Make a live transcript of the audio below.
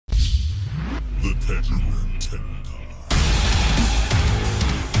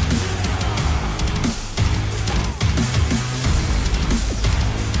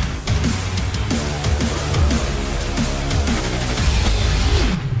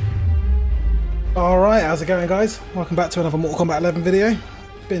Alright, how's it going guys? Welcome back to another Mortal Kombat 11 video.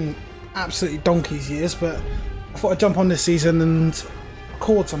 It's been absolutely donkey's years, but I thought I'd jump on this season and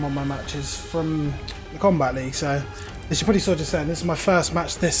record some of my matches from the Kombat League. So, as you probably saw just then, this is my first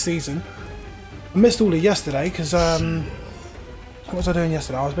match this season. I missed all of yesterday because, what was I doing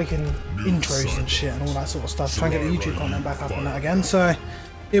yesterday? I was making intros and shit and all that sort of stuff, trying to get the YouTube content back up on that again. So,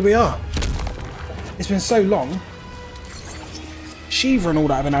 here we are. It's been so long. Sheeva and all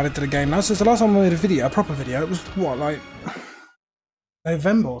that have been added to the game now. Since the last time I made a video, a proper video, it was what, like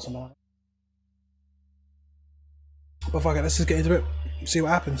November or something like that. But fuck it, let's just get into it, see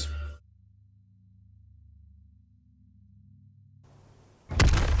what happens.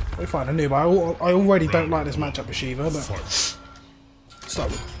 We find a noob. I already don't like this matchup with Sheeva, but stop.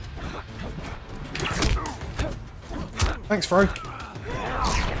 Thanks, bro.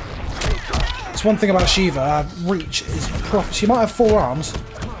 One thing about Sheeva, her reach is proper. She might have 4 arms,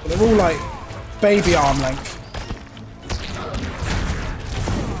 but they're all like baby arm length.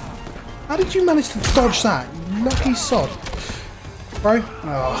 How did you manage to dodge that? You lucky sod. Bro?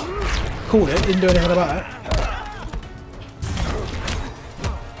 Oh, called it, didn't do anything about it.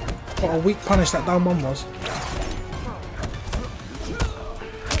 What a weak punish that down one was.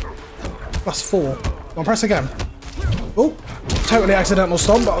 +4. Come on, press again. Oh, totally accidental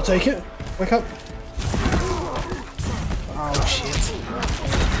stomp, but I'll take it. Wake up. Oh shit.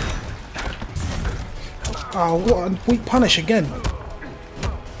 Oh, what a weak punish again.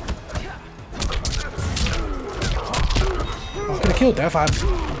 I could have killed there if I had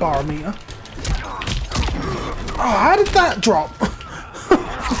a bar meter. Oh, how did that drop? For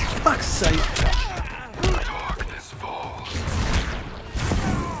fuck's sake.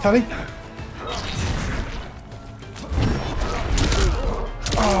 Tally?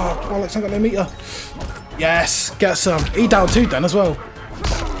 Oh, bollocks, I got no meter. Yes, get some. He down 2 then as well.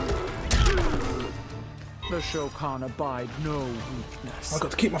 The Shokan abide no weakness. I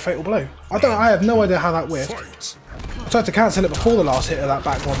got to keep my fatal blow. I have no idea how that whiffed. I tried to cancel it before the last hit of that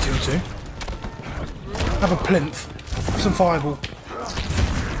back 1-2-2. Have a plinth. Have some fireball.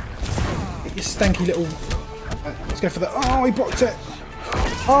 Get your stanky little. Let's go for the. Oh, he blocked it.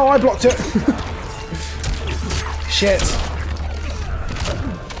 Oh, I blocked it. Shit.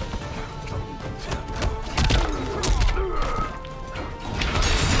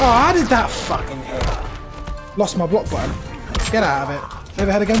 Oh, how did that fucking hit? Lost my block button. Get out of it.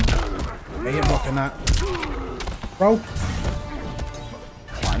 Overhead again. Yeah, you're blocking that. Roll.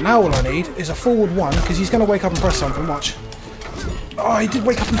 Right, now all I need is a forward 1, because he's going to wake up and press something. Watch. Oh, he did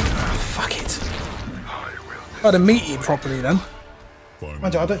wake up and... fuck it. I'd have meated properly then.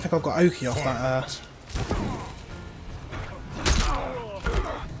 Mind you, I don't think I've got Oki off that...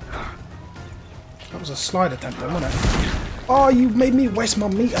 That was a slide attempt then, wasn't it? Oh, you made me waste my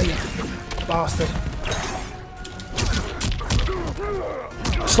meter, you bastard.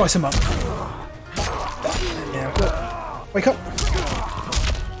 Slice him up. Yeah, look. Wake up.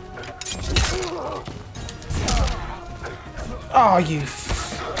 Oh, you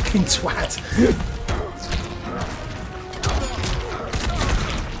fucking twat.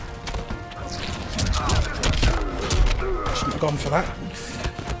 Shouldn't have gone for that.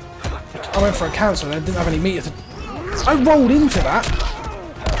 I went for a cancel and I didn't have any meter to... I rolled into that.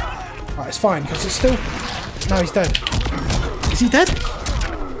 Right, it's fine because it's still. No, he's dead. Is he dead?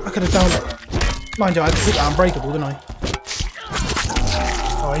 I could have downed it. Mind you, I had to hit that unbreakable, didn't I?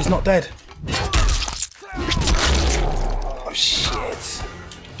 Oh, he's not dead. Oh shit!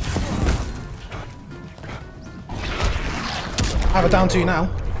 I have a down 2 now.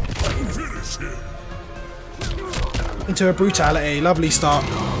 Into a brutality. Lovely start.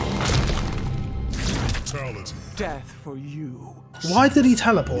 Death for you. Why did he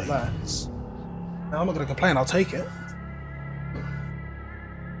teleport there? No, I'm not going to complain, I'll take it.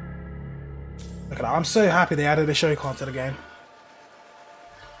 Look at that, I'm so happy they added a Shokan to the game.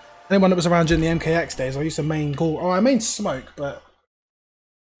 Anyone that was around during the MKX days, I used to main Goro. Oh, I main Smoke, but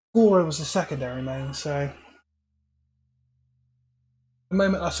Goro was the secondary main, so... The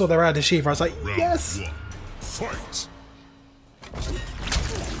moment I saw their added Sheeva, I was like, yes! Fight.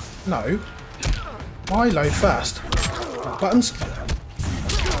 No. Why load first? Buttons?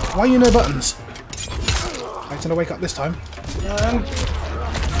 Why you no buttons? I'm gonna wake up this time.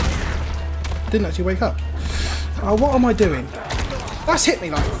 Didn't actually wake up. Oh, what am I doing? That's hit me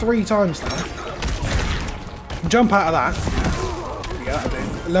like 3 times now. Jump out of that. There we go, that'll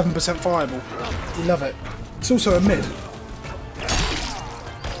do. 11% fireball. We love it. It's also a mid.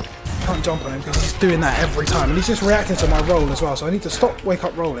 Can't jump on him because he's doing that every time. And he's just reacting to my roll as well. So I need to stop, wake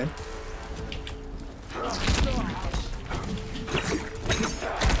up rolling.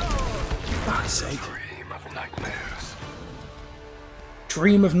 Fuck's sake.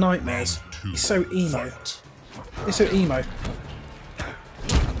 Dream of nightmares. He's so emo. He's so emo.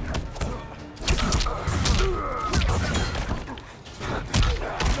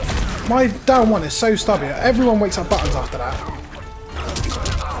 My down one is so stubby. Everyone wakes up buttons after that.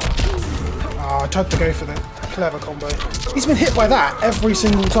 I tried to go for the clever combo. He's been hit by that every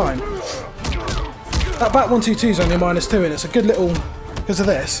single time. That back 1-2-2 is only -2 and it's a good little... because of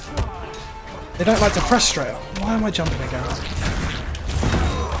this. They don't like to press straight up. Why am I jumping again?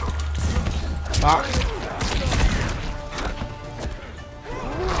 Fuck.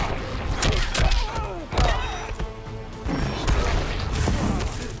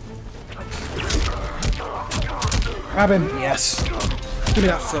 Grab him. Yes. Give me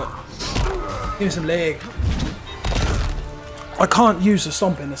that foot. Give me some leg. I can't use the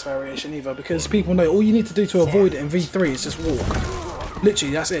stomp in this variation either because people know all you need to do to avoid it in V3 is just walk.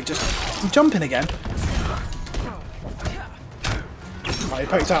 Literally, that's it. Just I'm jumping again. Right, he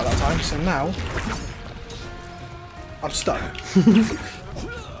poked out that time, so now I'm stuck.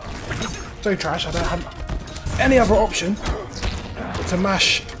 So trash, I don't have any other option but to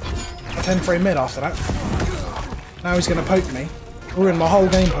mash a 10-frame mid after that. Now he's going to poke me. Ruin my whole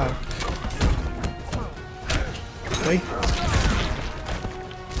game plan. See?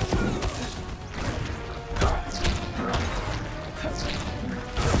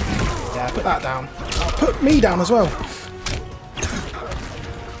 Yeah, put that down. Put me down as well.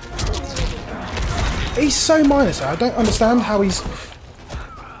 He's so minus. I don't understand how he's...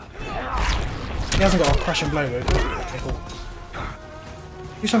 He hasn't got a crushing blow though. Okay, cool.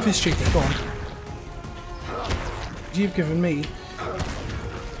 Do something stupid, go on. You've given me...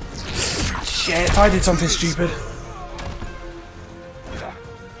 Shit, I did something stupid.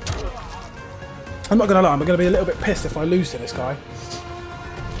 I'm not gonna lie, I'm gonna be a little bit pissed if I lose to this guy.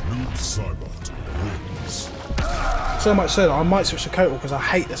 So much so that I might switch to Kotal because I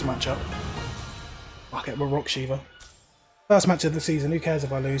hate this matchup. Fuck it, we'll rock Sheeva. First match of the season, who cares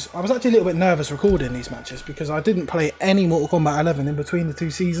if I lose? I was actually a little bit nervous recording these matches because I didn't play any Mortal Kombat 11 in between the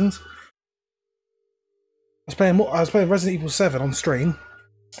two seasons. I was playing Resident Evil 7 on stream,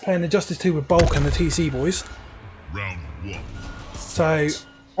 playing Injustice 2 with Bulk and the TC boys. Round 1. So,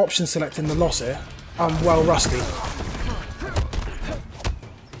 option selecting the loss here. I'm well rusty.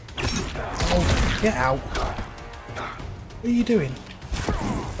 Oh, get out. What are you doing?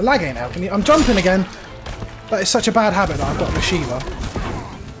 The lag ain't helping you. I'm jumping again. That is such a bad habit that I've got with Sheeva.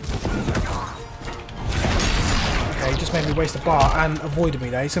 Okay, he just made me waste a bar and avoided me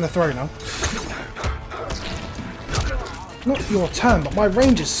there. He's going to throw now. Not your turn, but my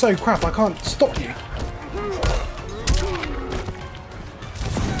range is so crap I can't stop you.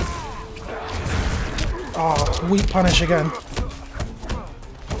 Oh, weak punish again.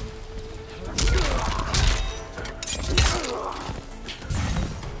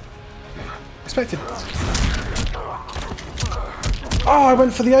 Expected. Oh, I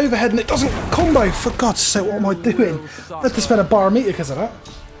went for the overhead and it doesn't combo. For God's sake, what am I doing? I had to spend a bar a meter because of that.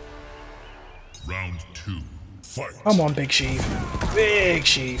 Round 2. Fight. Come on, Big Sheev. Big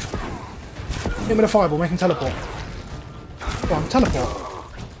Sheev. Hit with a fireball, make him teleport. Go on, teleport.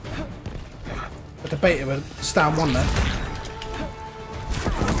 I debated with stand one there.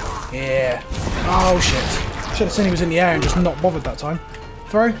 Yeah. Oh shit. Should have seen he was in the air and just not bothered that time.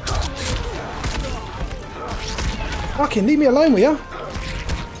 Throw. Fucking leave me alone, will ya?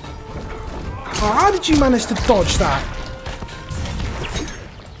 Oh, how did you manage to dodge that?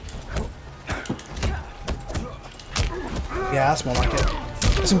 Yeah, that's more like it.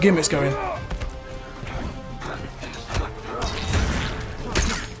 There's some gimmicks going.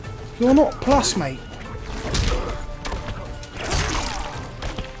 You're not plus, mate.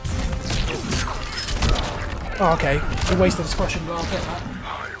 Oh, okay. You wasted his question, but I'll get that.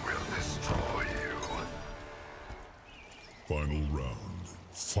 I will destroy you. Final round.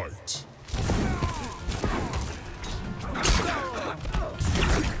 Fight.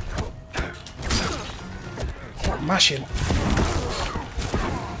 What mashing?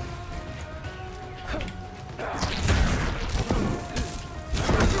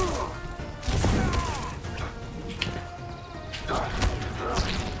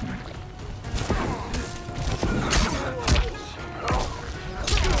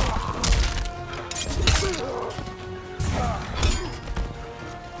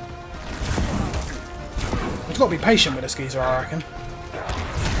 You've got to be patient with this geezer, I reckon.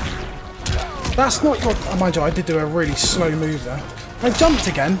 That's not your... Oh, mind you, I did do a really slow move there. I jumped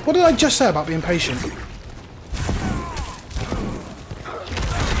again. What did I just say about being patient?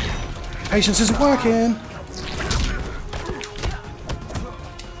 Patience isn't working.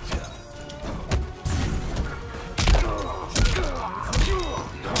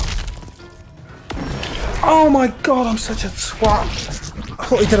 Oh my god, I'm such a twat. I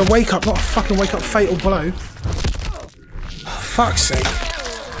thought he did a wake up, not a fucking wake up fatal blow. Fuck's sake.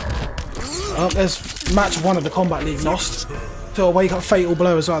 Oh, there's match 1 of the Kombat League lost to a wake up fatal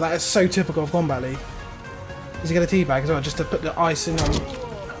blow as well. That is so typical of Kombat League. Is he going to teabag as well, just to put the icing on?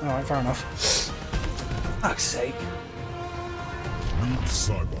 Alright, fair enough. Fuck's sake.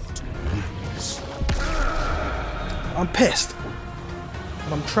 I'm pissed.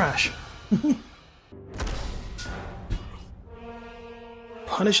 And I'm trash.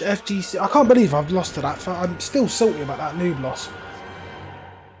 Punish FGC. I can't believe I've lost to that. I'm still salty about that noob loss.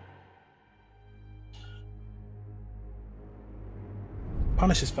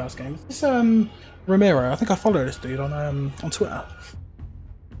 Punish his first game. It's Ramiro. I think I follow this dude on Twitter.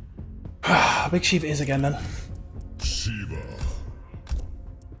 Big Sheeva is again then. Sheeva.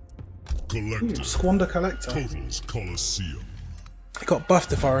 Collector. Squander Collector. Kotal Coliseum. He got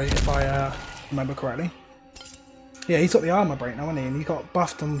buffed if I remember correctly. Yeah, he's got the armor break now, hasn't he? And he got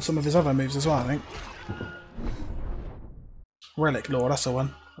buffed on some of his other moves as well, I think. Relic Lord, that's the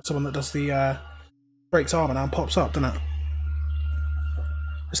one. That's the one that does the breaks armor now and pops up, doesn't it?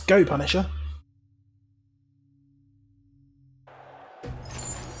 Let's go, Punisher.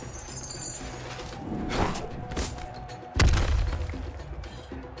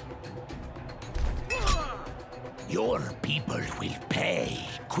 Your people will pay.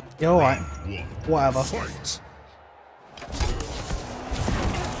 Yeah, alright. Whatever. Fight.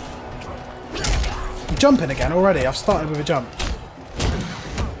 I'm jumping again already. I've started with a jump.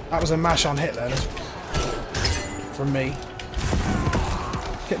 That was a mash on hit there. From me.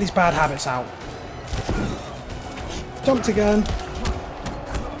 Get these bad habits out. Jumped again.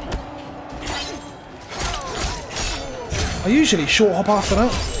 I usually short hop after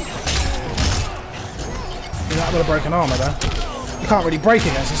that. Yeah, that would have broken armor there. You can't really break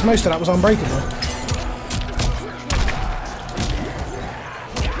against this. Most of that was unbreakable.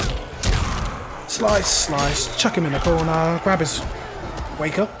 Slice, slice. Chuck him in the corner. Grab his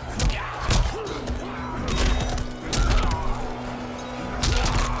wake up.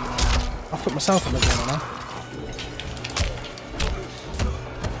 I've put myself in the corner now.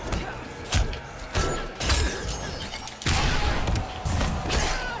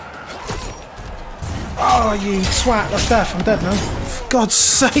 Oh, you swat. That's death. I'm dead now. For God's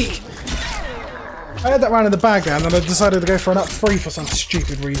sake. I had that round in the bag there and then I decided to go for an up 3 for some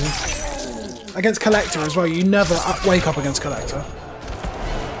stupid reason. Against Collector as well. You never wake up against Collector.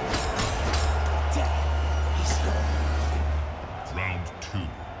 Round 2.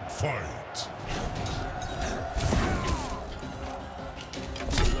 Fight.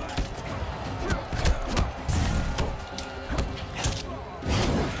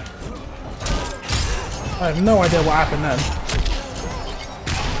 I have no idea what happened then.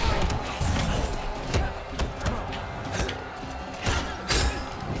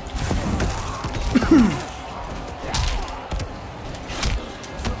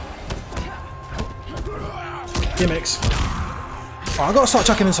 Gimmicks. Oh, I've got to start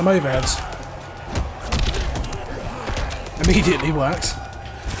chucking in some overheads. Immediately works.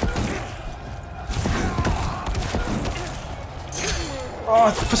 Oh,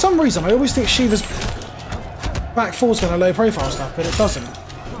 for some reason, I always think Sheeva's back four's going to low profile stuff, but it doesn't.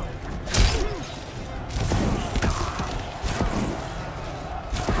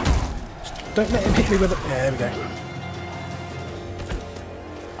 Don't let him hit me with it. Yeah, there we go.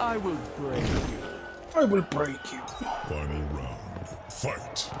 I will break you. I will break you. Final round.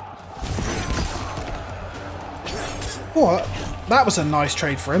 Fight. What? That was a nice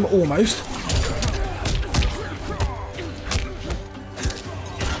trade for him, almost.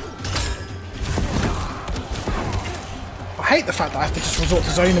 I hate the fact that I have to just resort to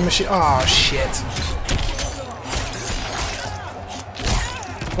zoning machine. Ah, shit.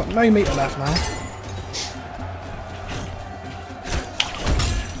 I've got no meter left now.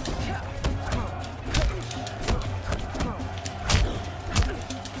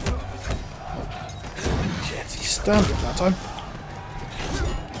 Damn it that time.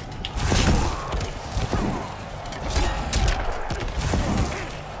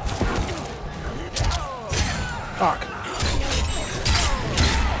 Fuck.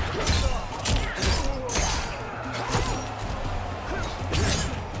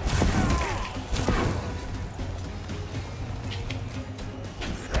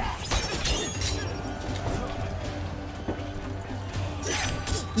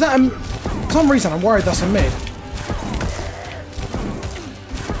 that for some reason I'm worried that's a mid.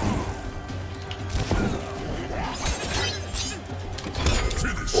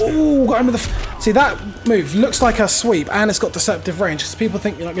 Oh, got him with the... See, that move looks like a sweep and it's got deceptive range because people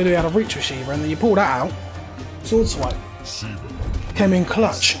think you're not going to be able to reach with Sheeva, and then you pull that out. Sword swipe. Came in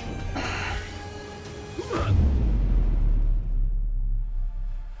clutch.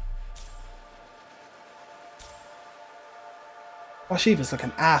 My Sheeva's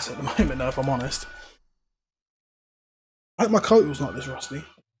looking ass at the moment though, if I'm honest. I hope my Kotal's not this rusty.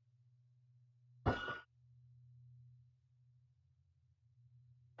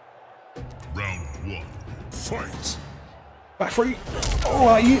 Round 1. Fight! Back three.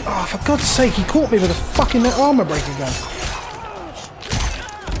 Oh, you... Oh, for God's sake, he caught me with a fucking armor breaker gun.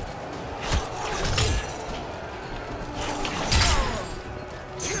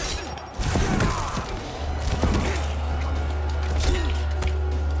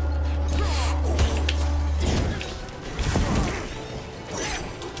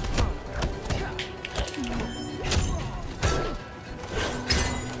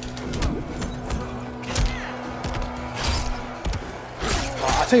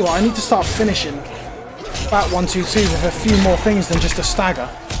 Tell you what, I need to start finishing that 1-2-2 with a few more things than just a stagger.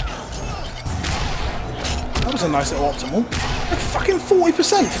 That was a nice little optimal. Like fucking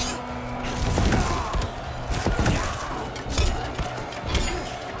 40%!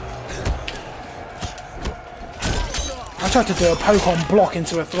 I tried to do a poke on block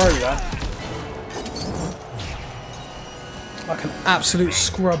into a throw there. Like an absolute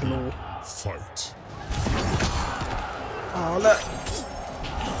scrub lord. Fight. Oh, look.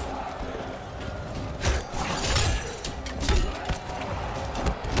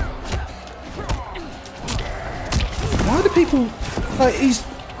 Why do people like he's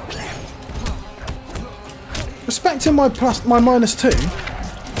respecting my -2,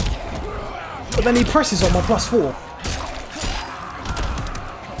 but then he presses on my +4.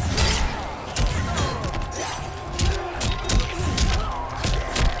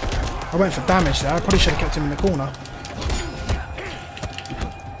 I went for damage there. I probably should have kept him in the corner.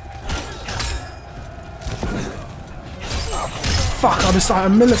 Fuck! I was like a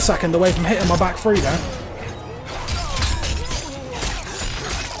millisecond away from hitting my back three there.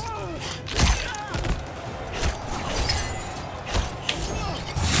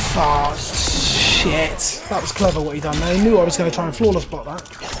 Oh, shit. That was clever what he done there. He knew I was going to try and flawless bot that.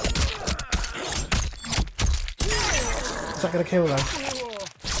 Is that going to kill though?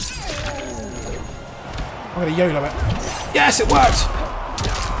 I'm going to YOLO it. Yes, it worked!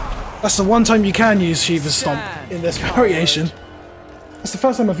 That's the one time you can use Sheeva's Stomp in this variation. That's the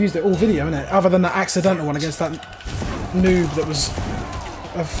first time I've used it all video, isn't it? Other than that accidental one against that noob that was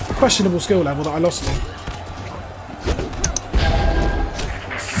of questionable skill level that I lost to.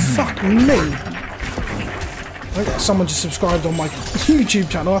 Fuck me! I think someone just subscribed on my YouTube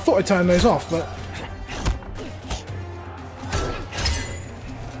channel. I thought I turned those off, but...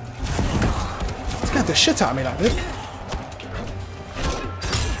 It scared the shit out of me, that did.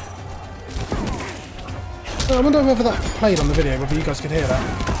 I wonder whether that played on the video, whether you guys could hear that.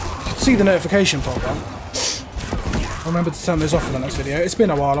 You could see the notification pop up. I'll remember to turn those off for the next video. It's been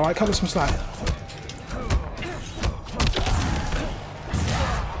a while, alright? Cut us some slack.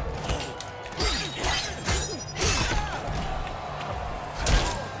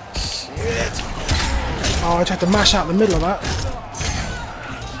 Oh, I tried to mash out the middle of that.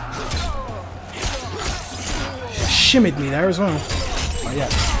 Shimmied me there as well. Oh yeah,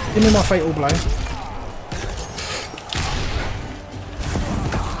 give me my fatal blow.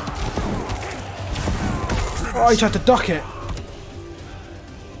 Oh, he tried to duck it.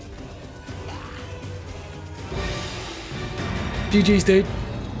 GG's, dude.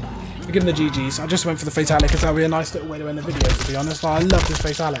 We're giving the GG's. I just went for the fatality because that would be a nice little way to end the video, to be honest. I love this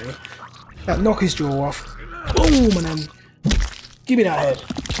fatality. That knock his jaw off. Boom, and then give me that head.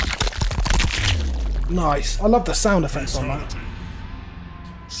 Nice. I love the sound effects on that.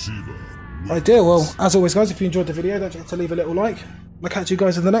 Ideal. Well, as always, guys, if you enjoyed the video, don't forget to leave a little like. I'll catch you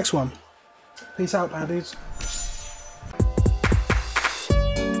guys in the next one. Peace out, pal dudes.